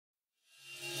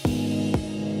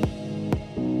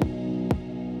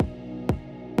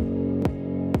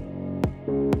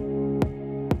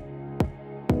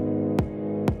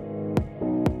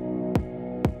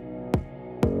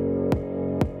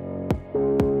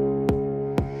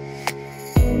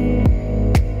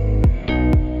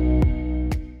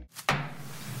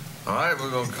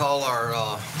we're going to call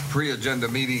our pre-agenda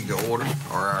meeting to order,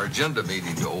 or our agenda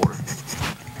meeting to order.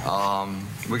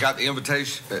 We got the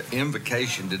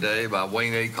invocation today by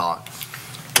Wayne Aycock.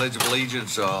 Pledge of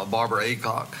Allegiance, Barbara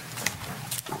Aycock.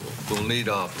 We'll need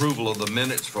approval of the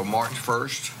minutes for March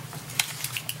 1st.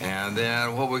 And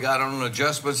then what we got on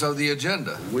adjustments of the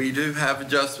agenda? We do have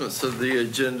adjustments of the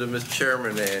agenda, Mr.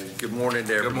 Chairman, and good morning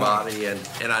to everybody. Good morning.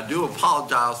 And I do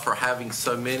apologize for having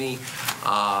so many,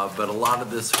 but a lot of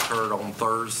this occurred on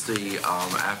Thursday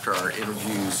after our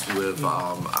interviews with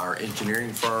our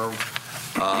engineering firm.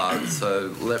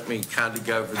 So let me kind of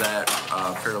go over that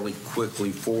fairly quickly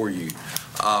for you.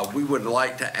 We would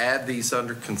like to add these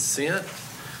under consent.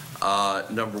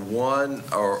 Number one,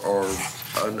 or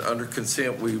under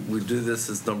consent, we do this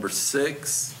as number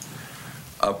 6.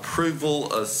 Approval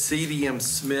of CDM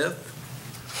Smith,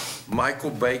 Michael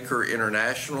Baker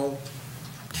International,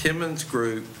 Timmons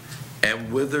Group,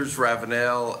 and Withers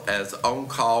Ravenel as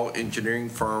on-call engineering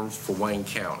firms for Wayne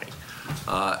County.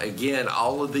 Again,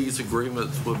 all of these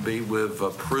agreements would be with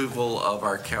approval of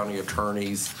our county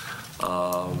attorneys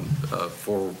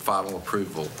for final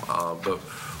approval. But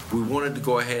we wanted to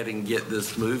go ahead and get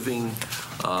this moving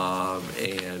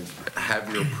and have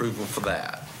your approval for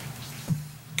that.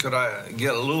 Could I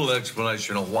get a little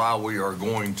explanation of why we are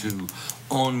going to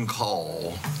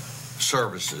on-call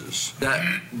services?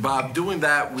 By doing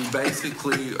that, we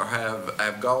basically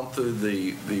have gone through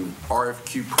the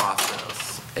RFQ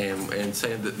process and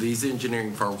saying that these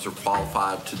engineering firms are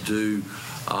qualified to do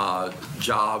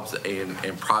jobs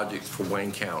and projects for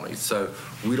Wayne County. So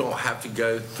we don't have to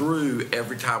go through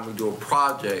every time we do a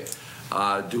project,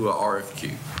 do a RFQ,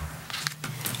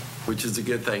 which is a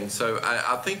good thing. So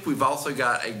I think we've also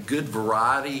got a good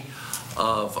variety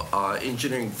of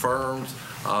engineering firms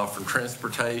from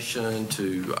transportation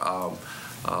to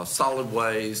solid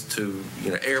waste to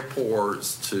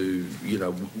airports to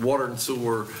water and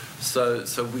sewer. So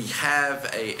we have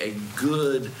a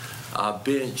good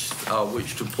bench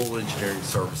which to pull engineering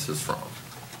services from.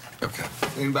 Okay.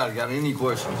 Anybody got any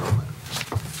questions on that?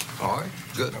 All right.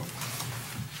 Good.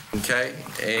 Okay.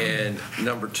 And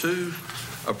number 2,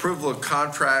 approval of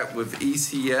contract with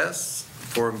ECS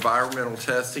for environmental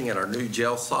testing at our new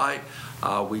jail site.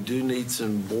 We do need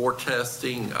some more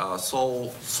testing,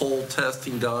 soil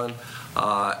testing done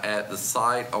at the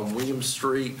site on William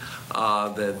Street.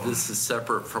 That this is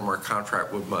separate from our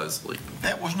contract with Mosley.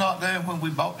 That was not there when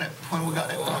we bought that, when we got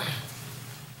that one.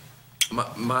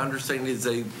 My understanding is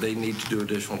they need to do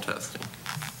additional testing.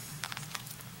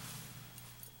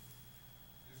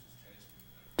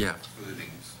 Yeah.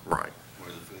 Footings. Right. Where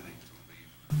the footings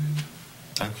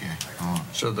will be. Okay.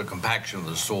 So the compaction of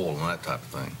the soil and that type of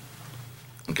thing.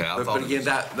 Okay, But again,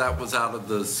 that was out of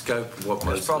the scope of what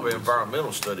There's probably an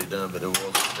environmental study done, but it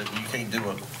was you can't do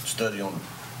a study on the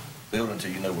building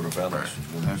until you know what the foundation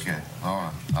is. Okay, all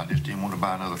right. I just didn't want to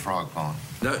buy another frog pond.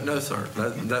 No, sir.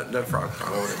 No frog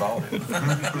pond. We already bought it.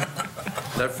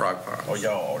 No frog pond. Oh,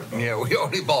 y'all already bought it. Yeah, we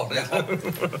already bought it.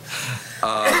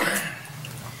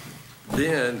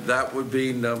 Then that would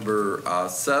be number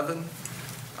 7.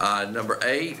 Number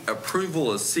 8,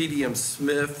 approval of CDM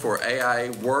Smith for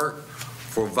AIA work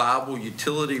for Viable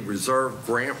Utility Reserve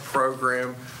Grant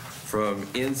Program from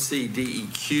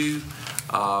NCDEQ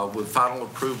with final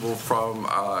approval from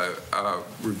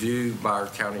review by our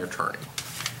county attorney.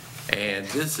 And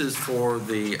this is for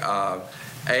the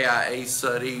AIA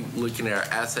study looking at our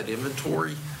asset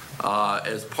inventory.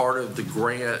 As part of the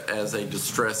grant as a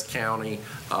distressed county,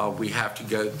 we have to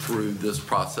go through this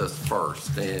process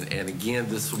first. And again,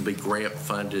 this will be grant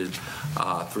funded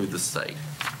through the state.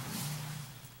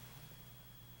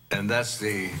 And that's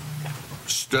the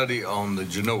study on the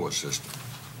Genoa system.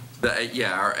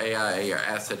 Our AIA, our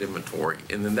asset inventory.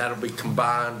 And then that'll be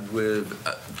combined with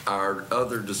our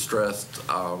other distressed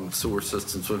sewer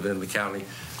systems within the county.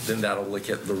 Then that'll look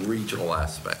at the regional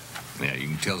aspect. Yeah, you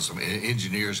can tell some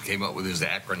engineers came up with his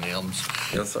acronyms.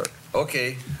 Yes, sir.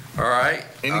 Okay. All right.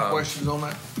 Any questions on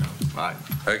that? No. All right.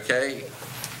 Okay.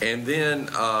 And then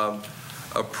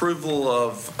approval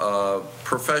of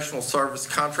professional service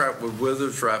contract with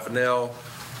Withers Ravenel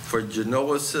for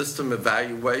Genoa system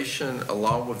evaluation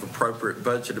along with appropriate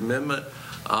budget amendment.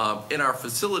 In our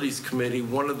facilities committee,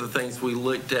 one of the things we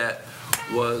looked at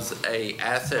was a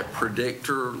asset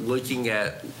predictor looking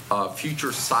at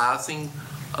future sizing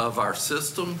of our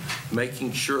system,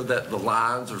 making sure that the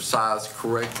lines are sized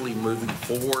correctly moving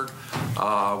forward.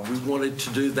 We wanted to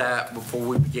do that before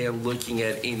we began looking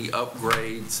at any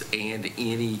upgrades and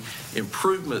any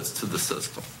improvements to the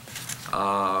system.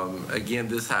 Again,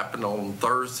 this happened on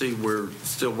Thursday. We're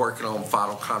still working on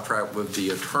final contract with the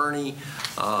attorney.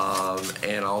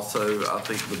 And also, I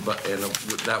think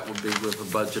that would be with a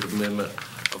budget amendment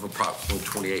of approximately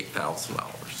 $28,000.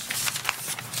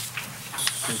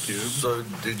 Thank you. So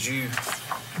did you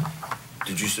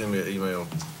send me an email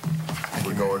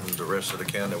regarding the rest of the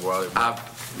county? I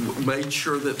made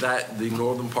sure that the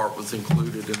northern part was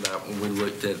included in that when we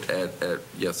looked at,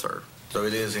 yes, sir. So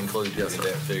it is included Yes, in sir.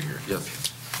 that figure? Yes.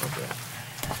 Okay.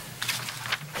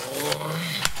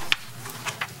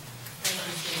 I'm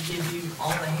just gonna give you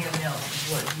all the handouts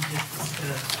of what you just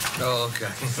discussed. Oh,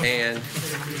 okay. And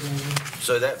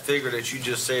So that figure that you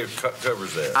just said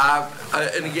covers that?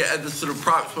 and again, this is an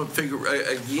approximate figure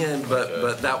again,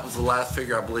 but that was the last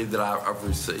figure I believe that I've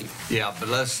received. Yeah,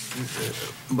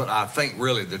 but I think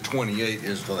really the 28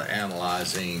 is for the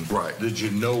analyzing. Right. The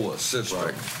Genoa system.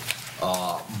 Right.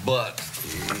 But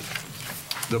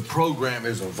the program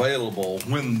is available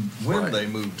when Right. they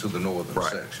move to the northern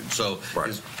Right. section. So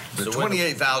Right. the So when-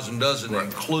 28,000 doesn't Right.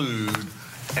 include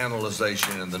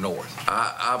analyzation in the north.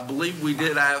 I believe we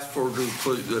did ask for to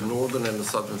include the northern and the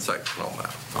southern section on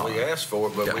that. We asked for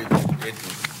it, but Yeah.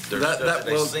 there's stuff that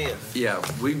they sent. Yeah,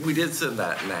 we did send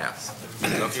that and ask.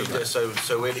 Okay,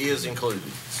 so it is included?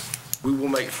 We will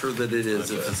make sure that it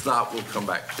is. If it's not, we'll come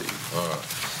back to you. All right.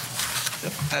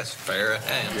 That's fair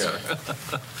answer.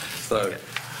 So,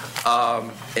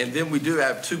 and then we do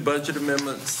have two budget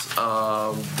amendments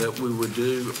that we would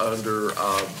do under,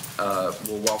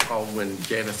 we'll walk on when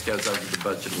Janice goes over the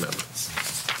budget amendments.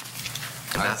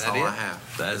 And that's all I have.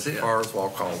 That's it. As far as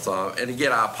walk-ons. And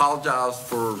again, I apologize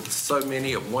for so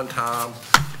many at one time,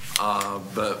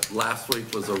 but last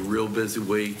week was a real busy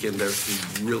week, and there's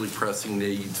some really pressing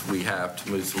needs we have to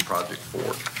move some projects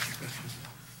forward.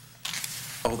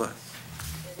 Hold on.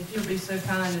 If you'll be so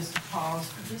kind as to pause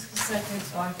for just a second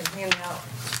so I can hand out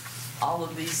all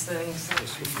of these things.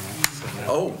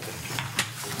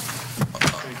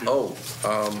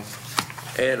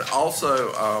 And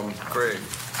also, Craig,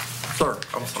 sir,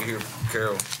 I'm you sorry. hear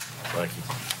Carol? Thank you.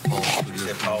 You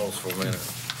said pause for a minute.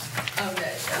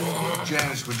 Okay.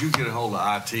 Janice, would you get a hold of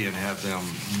IT and have them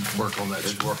work on that?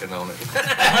 Just working on it. Is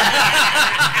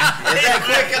that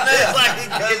quick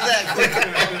enough? Is that quick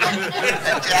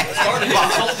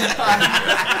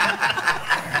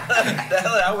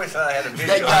I wish I had a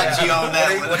video. They got you on that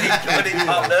When he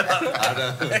popped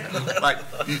up, Like,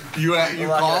 you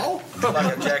call?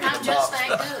 like a jack in I'm the just box.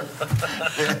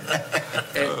 that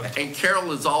good. And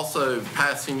Carol is also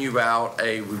passing you out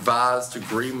a revised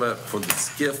agreement for the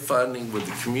SCIF funding with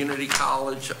the community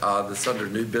college. That's under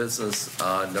new business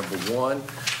number 1.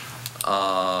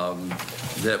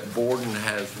 That Borden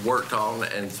has worked on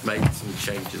and has made some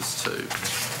changes to.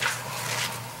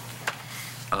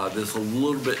 This is a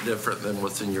little bit different than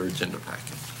what's in your agenda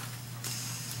packet.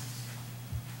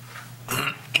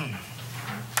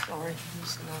 Sorry.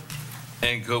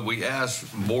 And could we ask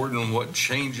Borden what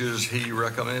changes he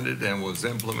recommended and was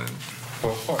implemented?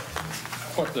 Well,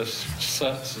 what this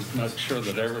sets is make sure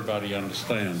that everybody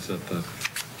understands that the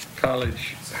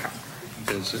college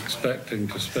is expecting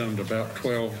to spend about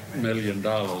 $12 million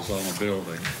on a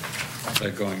building.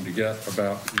 They're going to get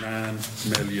about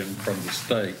 $9 million from the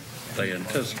state, they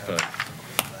anticipate.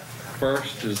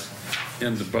 First is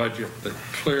in the budget that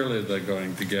clearly they're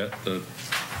going to get the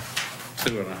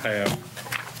 2.5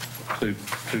 to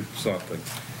something.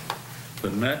 The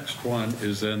next one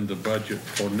is in the budget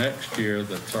for next year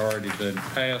that's already been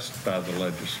passed by the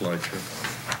legislature,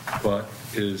 but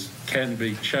can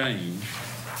be changed.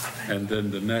 And then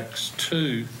the next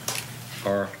 2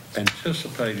 are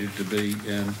anticipated to be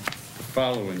in the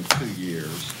following 2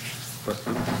 years. But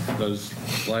those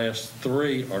last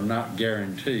 3 are not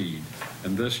guaranteed.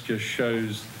 And this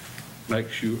just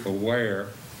makes you aware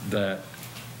that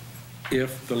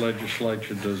if the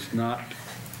legislature does not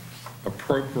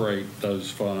appropriate those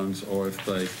funds, or if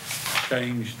they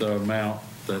change the amount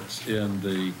that's in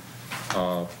the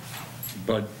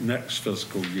next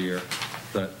fiscal year,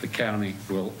 that the county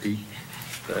will eat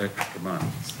the extra money.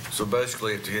 So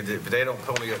basically, if they don't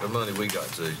pony up the money, we got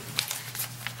to.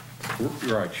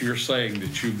 Right, you're saying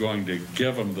that you're going to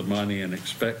give them the money and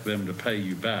expect them to pay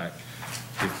you back.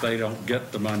 If they don't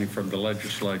get the money from the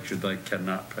legislature, they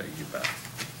cannot pay you back.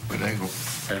 But they go.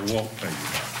 And won't pay you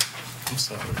back. I'm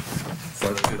sorry.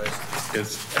 But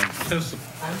it's anticipated.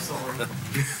 I'm sorry.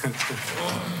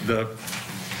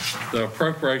 The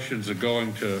appropriations are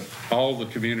going to all the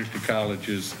community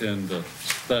colleges in the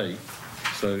state,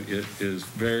 so it is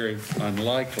very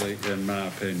unlikely, in my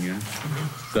opinion,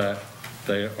 that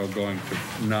they are going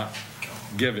to not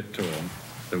give it to them.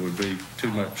 There would be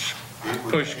too much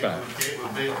pushback. It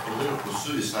would be political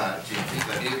suicide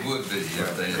attempt. It would be,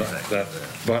 if they attacked That, that.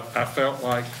 but I felt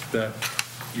like that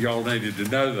y'all needed to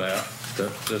know that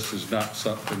this is not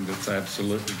something that's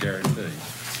absolutely guaranteed.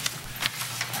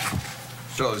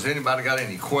 So has anybody got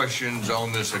any questions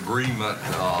on this agreement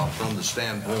from the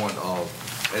standpoint of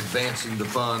advancing the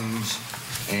funds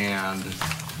and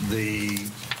the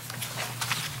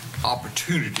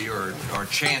opportunity or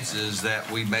chances that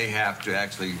we may have to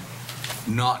actually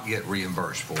not get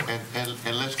reimbursed for it?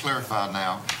 And let's clarify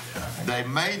now, they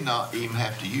may not even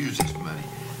have to use this money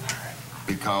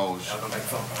because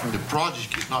the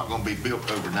project is not gonna be built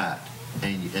overnight.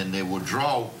 And they will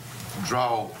draw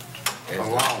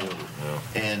along.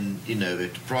 And, you know,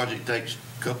 if the project takes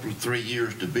a couple of 3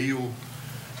 years to build,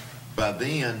 by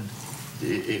then,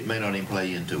 it may not even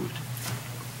play into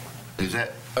it. Is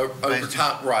that? Over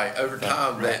time, right, over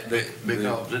time,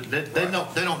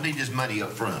 Because they don't need this money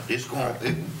up front. It's going,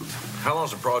 How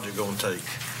long's the project gonna take?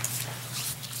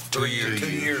 2 years. 2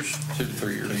 years? 2 to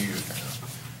 3 years. 2 years.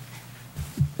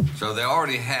 So they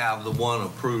already have the one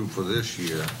approved for this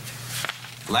year,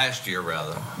 last year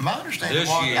rather. my understanding This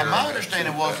was, year- and my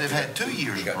understanding was they've had 2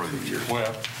 years approved.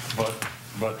 Well,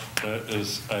 but there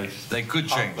is a. They could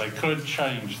change. They could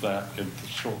change that in the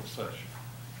short session.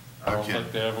 I don't Okay.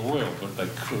 think they ever will, but they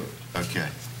could. Okay,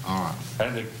 all right.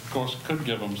 And it, of course, could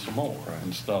give them some more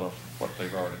instead of what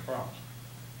they've already promised.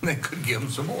 They could give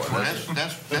them some more. Well, that's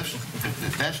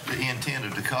the intent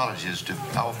of the college is to,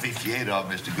 all 58 of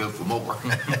them is to go for more.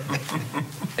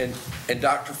 And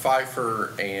Dr.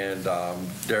 Pfeiffer and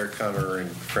Derek Hunter and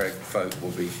Craig Folk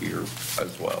will be here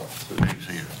as well. Thanks,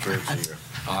 here.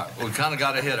 All right, we kind of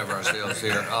got ahead of ourselves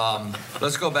here.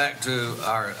 Let's go back to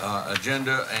our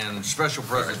agenda and special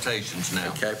presentations now.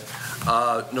 Okay.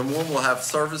 Number one, we'll have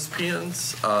service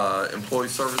pins, employee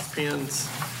service pins.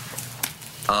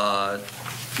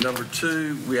 Number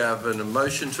two, we have a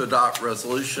motion to adopt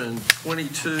Resolution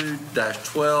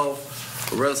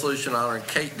 22-12, a resolution honoring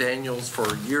Kate Daniels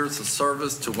for years of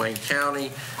service to Wayne County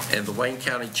and the Wayne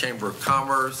County Chamber of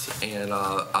Commerce. And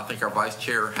I think our vice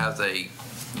chair has a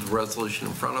resolution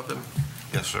in front of him.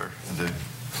 Yes, sir.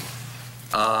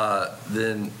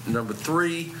 Then number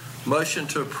three, motion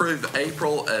to approve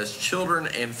April as Children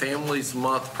and Families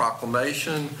Month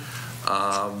proclamation.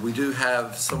 We do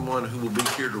have someone who will be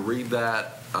here to read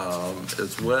that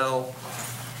as well.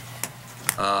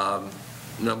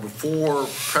 Number four,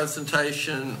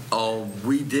 presentation on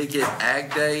We Dig It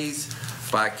Ag Days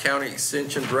by County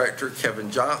Extension Director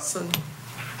Kevin Johnson.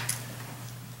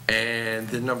 And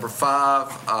then number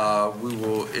five, we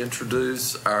will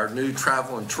introduce our new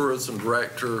Travel and Tourism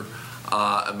Director,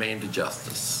 Amanda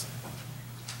Justice.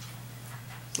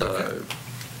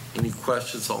 Any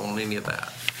questions on any of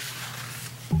that?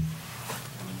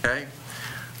 Okay.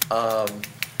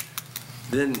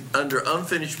 Then under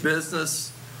unfinished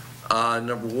business,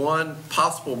 number one,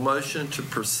 possible motion to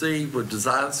proceed with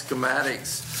design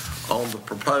schematics on the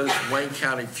proposed Wayne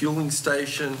County fueling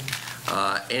station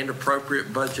and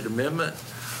appropriate budget amendment.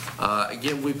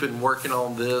 Again, we've been working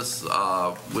on this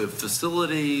with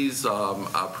facilities.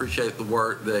 I appreciate the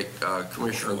work that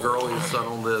Commissioner Gurley has done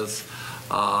on this.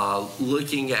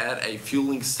 Looking at a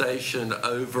fueling station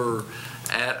over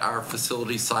at our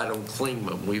facility site on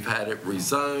Klingman. We've had it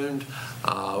rezoned.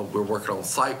 We're working on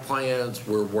site plans.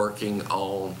 We're working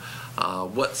on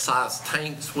what size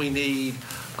tanks we need.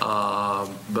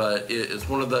 But it's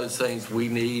one of those things we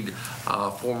need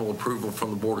formal approval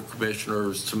from the Board of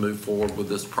Commissioners to move forward with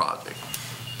this project.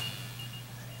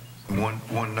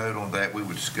 One note on that, we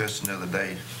were discussing the other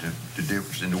day the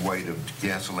difference in the weight of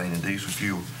gasoline and diesel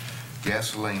fuel.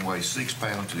 Gasoline weighs 6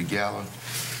 pounds to the gallon.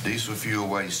 Diesel fuel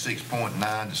weighs 6.9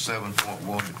 to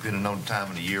 7.1, depending on the time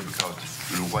of the year, because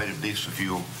the weight of diesel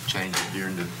fuel changes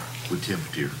with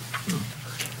temperature.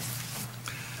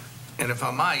 And if I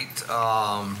might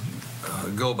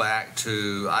go back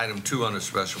to item 2 under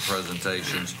special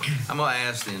presentations, I'm going to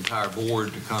ask the entire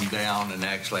board to come down and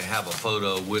actually have a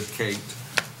photo with Kate.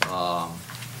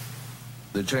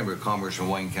 The Chamber of Commerce in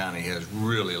Wayne County has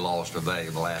really lost a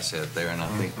valuable asset there, and I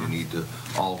think we need to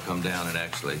all come down and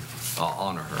actually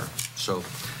honor her. So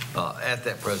at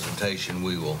that presentation,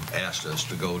 we will ask us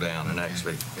to go down and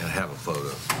actually have a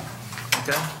photo.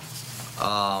 Okay?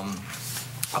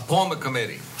 Appointment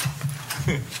committee.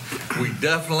 We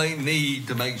definitely need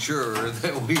to make sure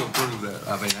that we approve that,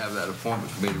 have that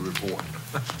appointment committee report.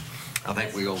 I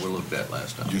think we overlooked that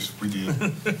last time. Yes, we did.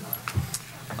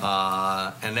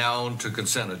 And now on to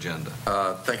consent agenda.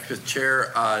 Thank you, Mr.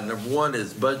 Chair. Number one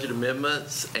is budget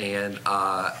amendments, and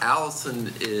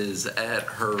Allison is at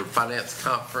her finance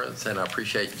conference, and I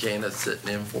appreciate Janice sitting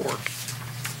in for her.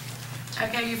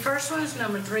 Okay, your first one is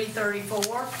number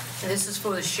 334, and this is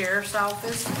for the sheriff's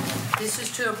office. This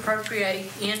is to appropriate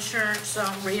insurance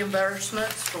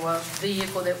reimbursements for a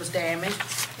vehicle that was damaged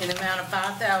in the amount of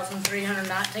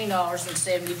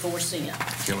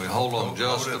 $5,319.74. Can we hold on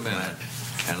just a minute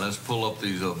and let's pull up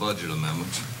these budget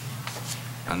amendments?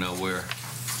 I know we're,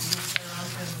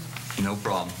 no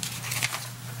problem.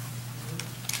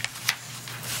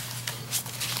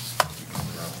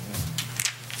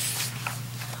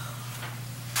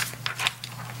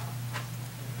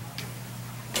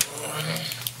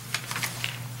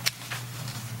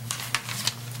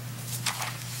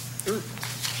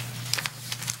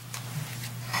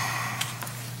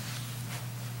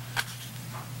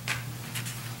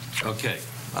 Okay,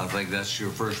 I think that's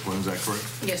your first one, is that correct?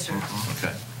 Yes, sir.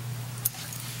 Okay.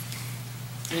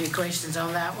 Any questions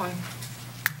on that one?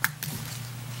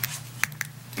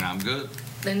 I'm good.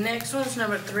 The next one's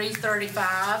number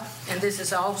 335, and this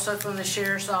is also from the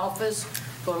sheriff's office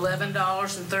for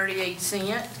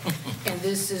 $11.38. And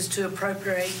this is to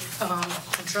appropriate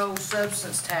controlled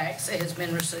substance tax that has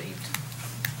been received.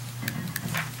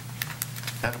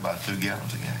 That's about 2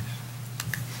 gallons of gas.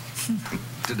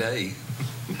 Today,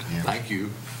 Yeah. thank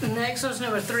you. The next one's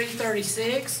number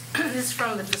 336. This is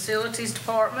from the facilities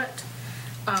department.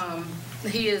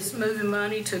 He is moving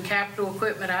money to capital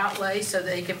equipment outlay so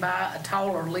that he can buy a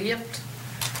taller lift.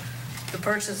 To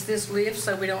purchase this lift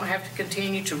so we don't have to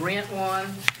continue to rent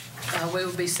one. We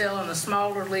will be selling a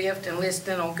smaller lift and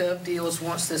listing on Gov Deals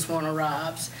once this one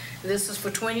arrives. This is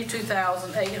for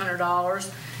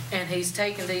 $22,800, and he's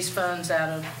taking these funds out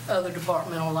of other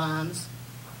departmental lines.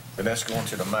 And that's going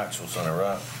to the Maxwell Center,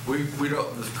 right? We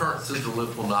don't, the current scissor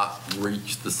lift will not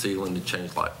reach the ceiling to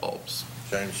change light bulbs.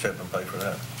 James Chapman pay for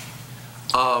that.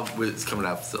 It's coming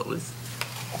out of facilities.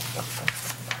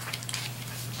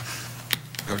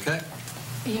 Okay.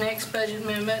 The next budget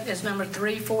amendment is number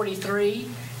 343,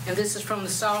 and this is from the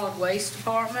Solid Waste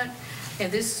Department.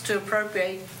 And this is to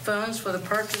appropriate funds for the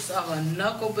purchase of a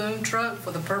knuckle boom truck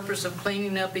for the purpose of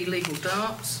cleaning up illegal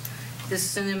dumps. This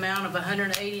is in the amount of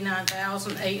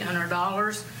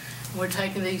 $189,800. We're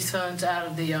taking these funds out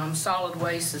of the solid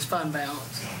waste as fund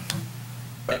balance.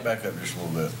 Back up just a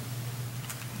little bit.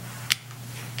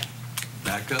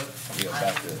 Back up? Yeah,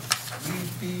 back up.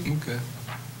 Okay.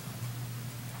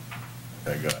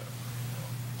 Okay, got it.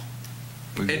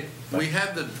 And we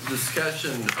had the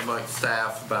discussion amongst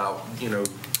staff about,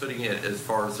 putting it as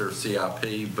far as their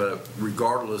CIP, but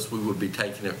regardless, we would be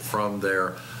taking it from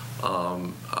their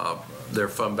fund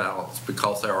balance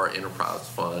because they are an enterprise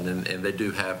fund, and they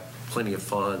do have plenty of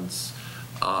funds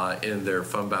in their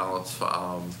fund balance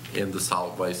in the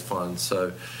solid waste fund.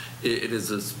 So it is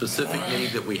a specific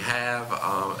need that we have,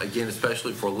 again,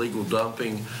 especially for legal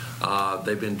dumping.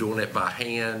 They've been doing it by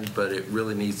hand, but it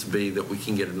really needs to be that we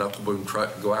can get a knuckle boom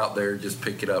truck, go out there, just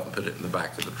pick it up and put it in the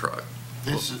back of the truck.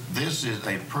 This is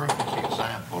a perfect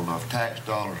example of tax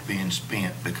dollars being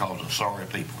spent because of sorry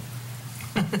people.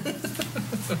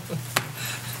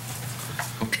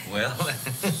 Well,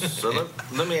 So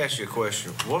let me ask you a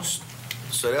question.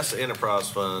 So that's the enterprise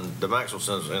fund, the Maxwell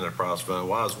Center's enterprise fund.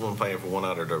 Why is one paying for one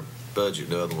out of their budget,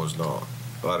 the other one's not,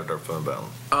 out of their fund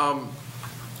balance?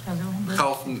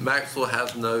 Because Maxwell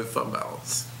has no fund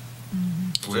balance.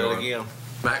 Say that again.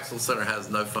 Maxwell Center has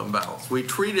no fund balance. We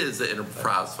treat it as an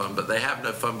enterprise fund, but they have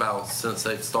no fund balance since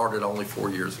they've started only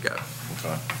 4 years ago.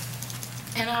 Okay.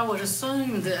 And I would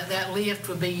assume that that lift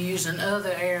would be used in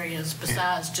other areas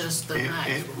besides just the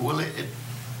night.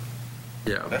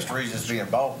 Yeah, That's the reason it's being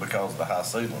bought, because of the high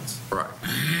ceilings. right.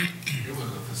 It was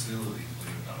a facility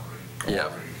already. Yeah.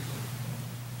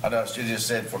 I know, it just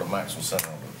said for the Maxwell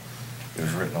Center, it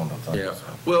was written on the thing. Yeah, so.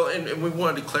 well, and we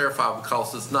wanted to clarify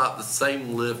because it's not the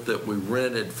same lift that we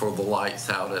rented for the lights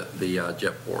out at the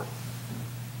Jetport.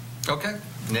 Okay,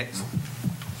 next.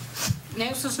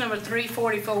 Next is number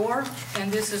 344,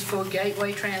 and this is for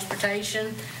Gateway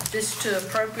Transportation. This is to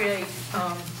appropriate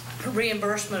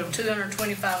reimbursement of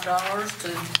 $225 to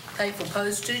pay for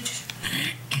postage.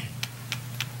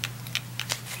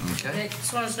 Okay.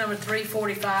 Next one is number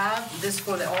 345. This is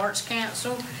for the Arts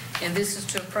Council, and this is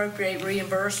to appropriate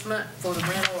reimbursement for the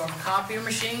rental of a copier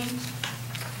machine.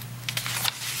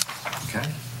 Okay.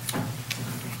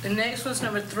 The next one's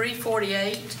number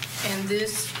 348, and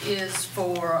this is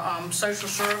for social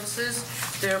services.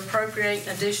 They're appropriating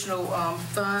additional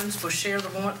funds for Share the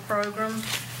Want program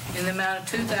in the amount of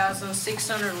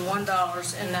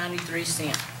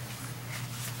 $2,601.93.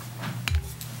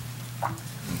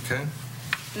 Okay.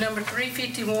 Number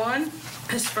 351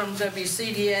 is from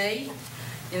WCDA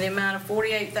in the amount of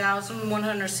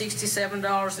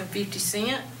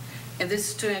 $48,167.50. And this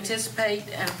is to anticipate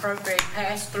and appropriate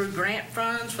pass-through grant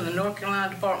funds from the North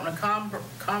Carolina Department of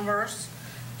Commerce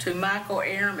to Michael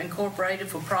Aram Incorporated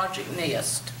for Project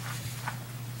NEST.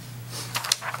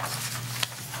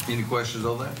 Any questions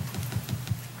on that?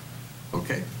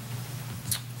 Okay.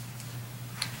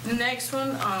 The next one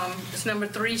is number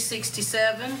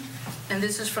 367, and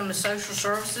this is from the Social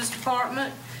Services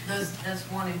Department. That's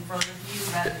one in front of you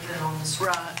rather than on the screen.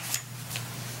 Right.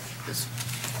 This-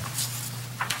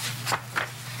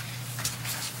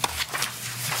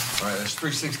 All right, that's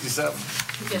 367.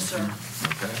 Yes, sir.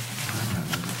 Okay.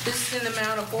 This is in the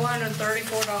amount of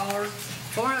 $434,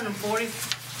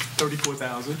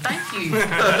 34,000. thank you,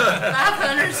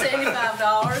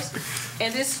 $575.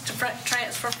 And this is to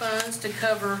transfer funds to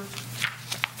cover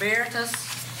Veritas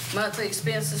monthly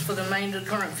expenses for the remainder of the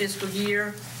current fiscal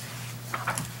year.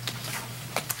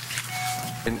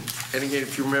 And again,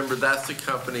 if you remember, that's the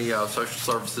company Social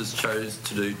Services chose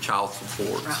to do child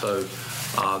support. Right. So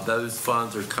those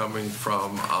funds are coming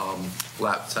from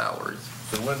lap salaries.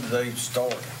 So when do they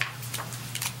start?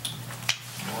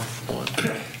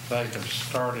 They have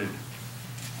started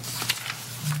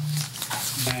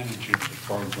managing the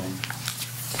program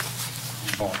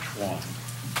March 1.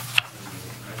 They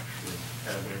will actually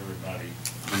have everybody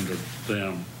under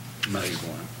them May 1.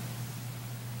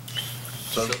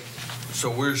 So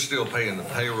we're still paying the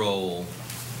payroll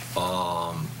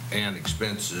and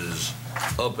expenses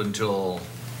up until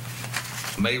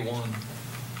May 1,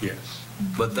 Yes.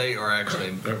 but they are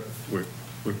actually, We're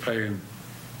paying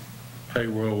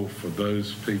payroll for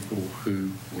those people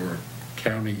who were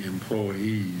county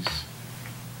employees.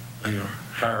 They are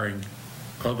hiring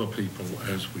other people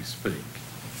as we speak.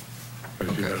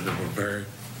 Because you know, they were very.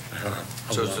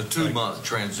 so it's a 2-month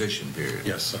transition period?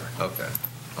 Yes, sir. Okay,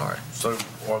 all right. So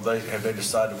have they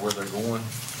decided where they're going?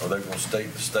 Are they going to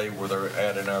stay where they're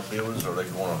at in our buildings? Or are they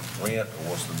going to rent, or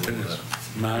what's the It deal with is that?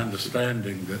 my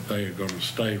understanding that they are going to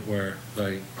stay where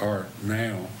they are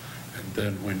now, and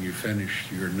then when you finish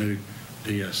your new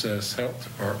DSS Health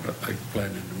Department, they're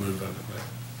planning to move out of there.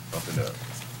 Up and up.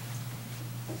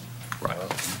 Right.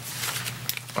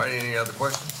 All right, any other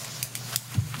questions?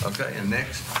 Okay, and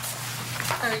next?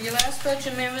 Your last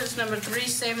budget amendment is number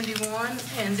 371,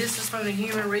 and this is from the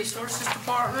Human Resources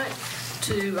Department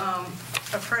to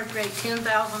appropriate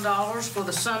 $10,000 for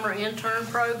the summer intern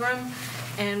program.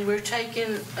 And we're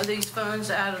taking these funds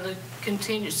out of the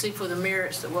contingency for the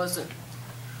merits that wasn't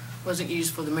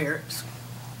used for the merits.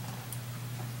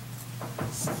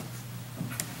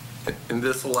 And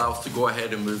this allows us to go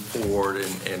ahead and move forward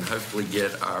and hopefully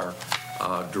get our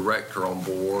director on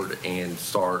board and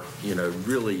start,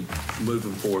 really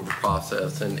moving forward the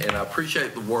process. And I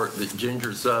appreciate the work that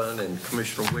Ginger's done and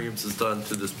Commissioner Williams has done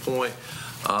to this point,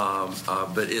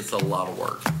 but it's a lot of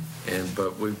work.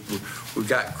 But we've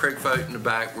got Craig Vogt in the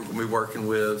back we're going to be working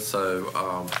with,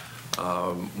 so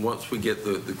once we get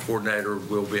the coordinator,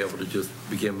 we'll be able to just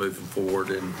begin moving forward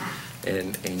and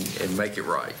make it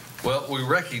right. Well, we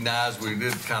recognize we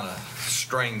did kind of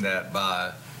strain that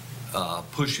by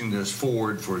pushing this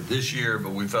forward for this year,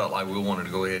 but we felt like we wanted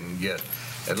to go ahead and get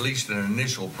at least an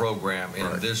initial program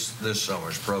in this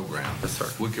summer's program. Yes, sir.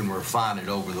 We can refine it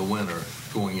over the winter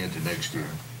going into next year.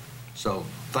 So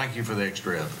thank you for the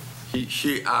extra effort.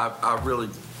 I really,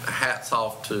 hats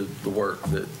off to the work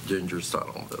that Ginger's done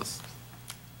on this.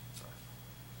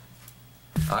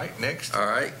 All right, next. All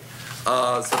right.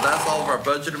 So that's all of our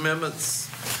budget amendments.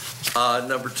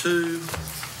 Number 2,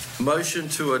 motion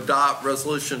to adopt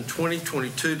Resolution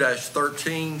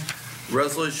 2022-13,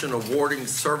 resolution awarding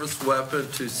service weapon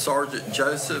to Sergeant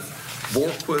Joseph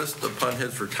Borquist upon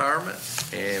his retirement.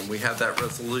 And we have that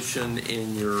resolution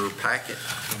in your packet.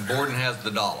 And Borden has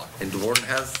the dollar. And DeWarden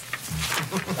has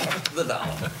the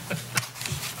dollar.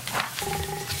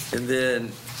 And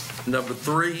then number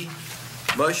 3,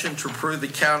 motion to approve the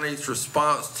county's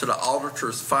response to the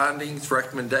auditor's findings,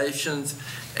 recommendations,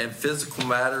 and physical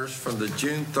matters from the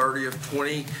June 30th,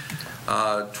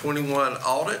 2021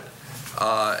 audit.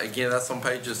 Again, that's on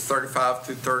pages 35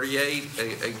 through 38.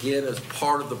 Again, as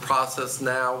part of the process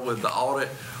now with the audit,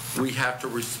 we have to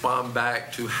respond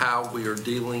back to how we are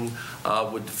dealing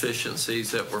with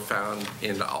deficiencies that were found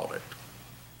in the audit.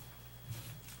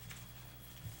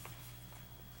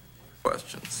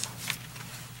 Questions?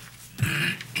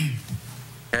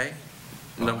 Okay.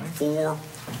 Number 4,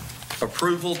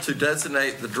 approval to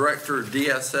designate the director of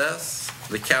DSS,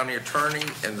 the county attorney,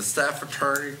 and the staff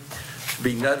attorney to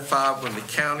be notified when the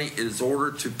county is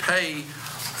ordered to pay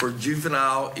for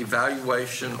juvenile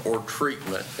evaluation or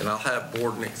treatment. And I'll have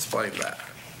Borden explain that.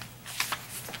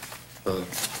 The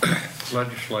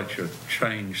legislature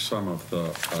changed some of the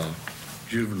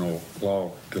juvenile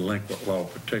law, delinquent law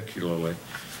particularly,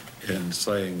 in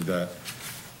saying that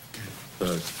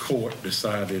the court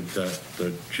decided that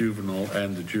the juvenile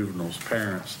and the juvenile's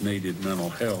parents needed mental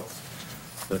health,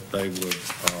 that they would,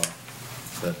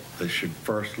 that they should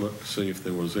first look to see if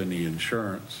there was any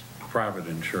insurance, private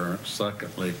insurance,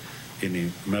 secondly,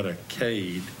 any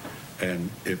Medicaid,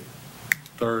 and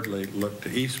thirdly, look to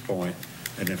East Point,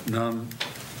 and if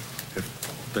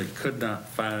they could not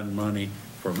find money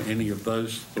from any of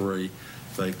those three,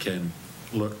 they can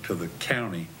look to the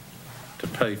county to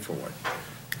pay for it.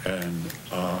 And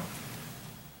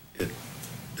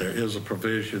there is a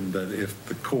provision that if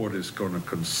the court is going to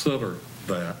consider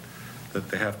that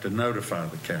they have to notify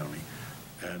the county.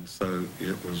 And so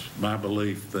it was my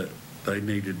belief that they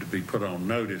needed to be put on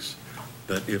notice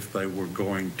that if they were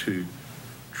going to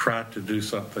try to do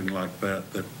something like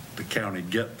that, that the county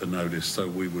get the notice so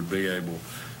we would be able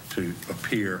to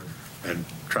appear and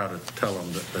try to tell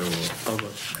them that there were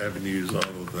other avenues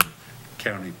other than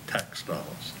county tax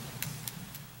dollars.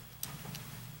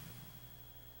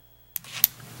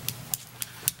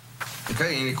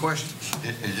 Okay, any questions?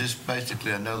 Is this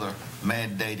basically another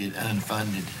mandated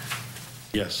unfunded?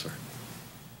 Yes, sir.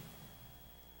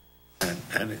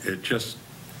 And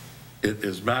it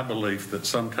is my belief that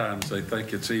sometimes they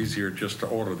think it's easier just to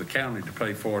order the county to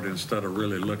pay for it instead of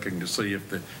really looking to see if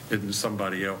there isn't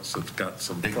somebody else that's got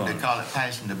some They funds. call it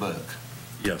passing the buck.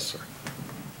 Yes, sir.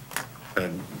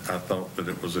 And I thought that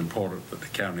it was important that the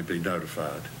county be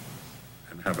notified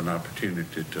and have an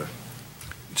opportunity to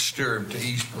Steer them to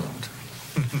East Point.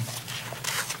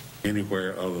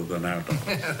 anywhere other than out.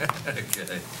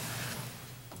 Okay.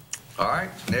 All right,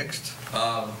 next.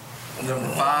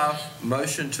 Number 5,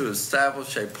 motion to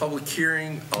establish a public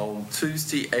hearing on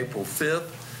Tuesday, April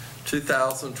 5th,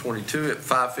 2022 at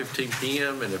 5:15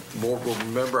 p.m. And if the board will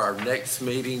remember, our next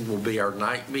meeting will be our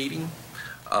night meeting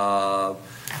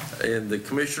in the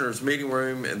Commissioners' Meeting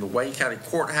Room in the Wayne County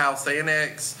Courthouse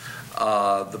Annex.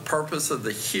 The purpose of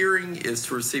the hearing is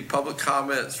to receive public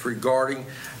comments regarding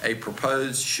a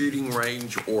proposed shooting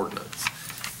range ordinance.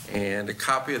 And a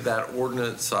copy of that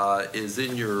ordinance is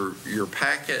in your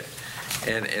packet.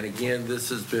 And again, this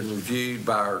has been reviewed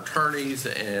by our attorneys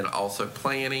and also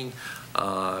planning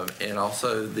and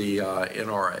also the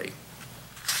NRA.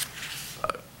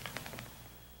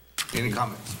 Any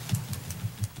comments?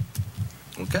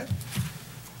 Okay.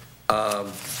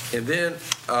 And then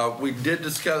we did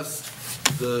discuss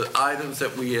the items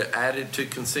that we added to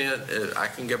consent. I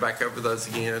can go back over those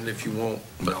again if you want.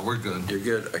 But No, we're good. You're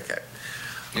good? Okay.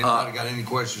 Anybody got any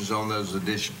questions on those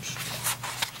additions?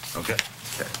 Okay.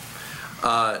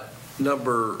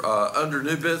 Under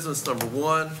new business, number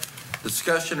 1,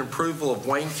 discussion approval of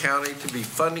Wayne County to be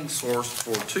funding source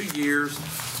for 2 years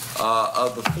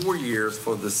of the 4 years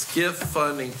for the SCIF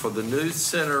funding for the new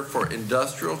Center for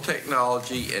Industrial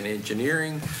Technology and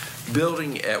Engineering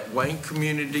building at Wayne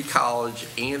Community College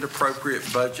and appropriate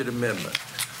budget amendment.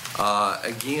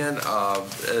 Again,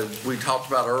 as we talked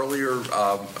about earlier,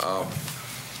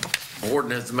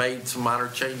 board has made some minor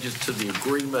changes to the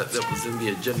agreement that was in the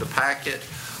agenda packet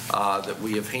that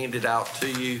we have handed out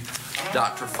to you.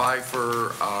 Dr.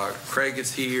 Pfeiffer, Craig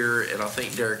is here, and I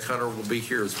think Derek Hunter will be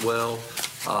here as well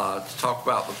to talk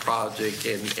about the project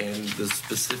and the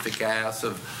specific asks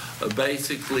of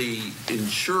basically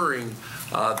ensuring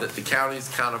that the county's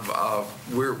kind of,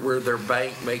 we're their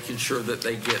bank, making sure that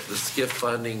they get the SCIF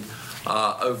funding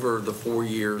over the 4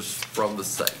 years from the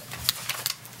state.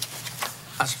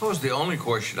 I suppose the only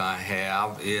question I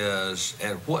have is,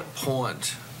 at what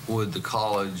point would the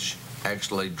college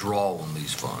actually draw on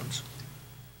these funds?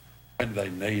 And they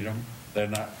need them. They're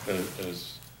not,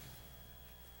 as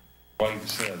Wayne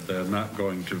said, they're not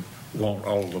going to want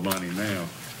all the money now,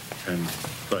 and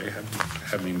they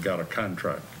haven't even got a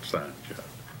contract signed yet.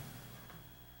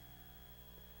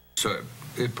 So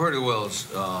it pretty well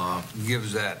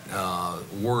gives that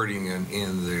wording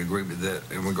in the agreement that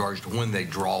in regards to when they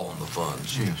draw on the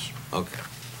funds. Yes. Okay.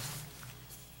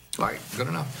 All right, good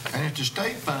enough. And if the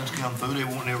state funds come through, they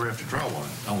won't ever have to draw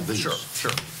on these.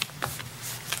 Sure.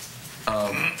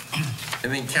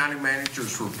 And then county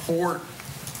manager's report,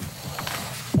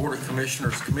 board of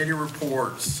commissioners committee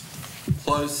reports,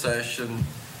 closed session,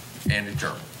 and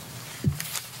adjournment.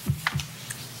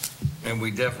 And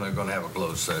we definitely are going to have a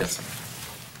closed session.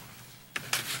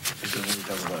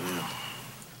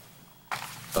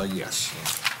 Yes.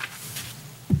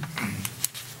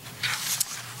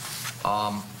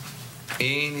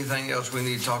 Anything else we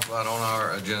need to talk about on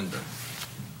our agenda?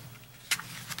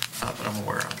 Not that I'm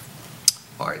aware of.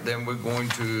 All right, then we're going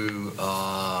to,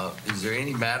 is there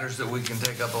any matters that we can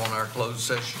take up on our closed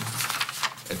session?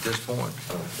 at this point.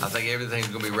 I think everything's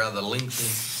gonna be rather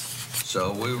lengthy,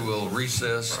 so we will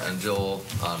recess until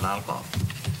 9 o'clock.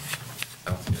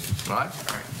 Sounds good. All right?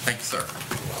 All right, thank you,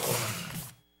 sir.